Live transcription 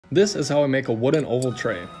This is how I make a wooden oval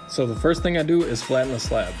tray. So the first thing I do is flatten the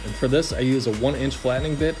slab, and for this I use a 1-inch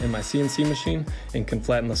flattening bit in my CNC machine and can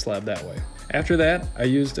flatten the slab that way. After that, I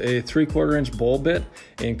used a 3/4 inch bowl bit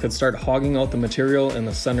and could start hogging out the material in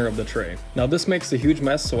the center of the tray. Now this makes a huge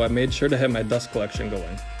mess, so I made sure to have my dust collection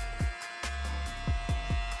going.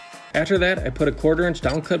 After that, I put a 1/4 inch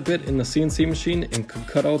downcut bit in the CNC machine and could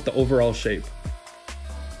cut out the overall shape.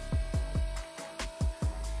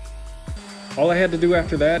 All I had to do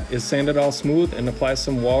after that is sand it all smooth and apply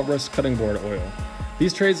some walrus cutting board oil.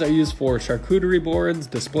 These trays are used for charcuterie boards,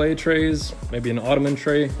 display trays, maybe an Ottoman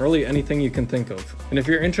tray, really anything you can think of. And if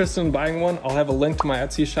you're interested in buying one, I'll have a link to my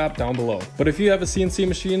Etsy shop down below. But if you have a CNC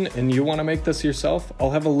machine and you want to make this yourself,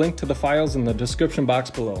 I'll have a link to the files in the description box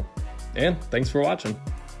below. And thanks for watching.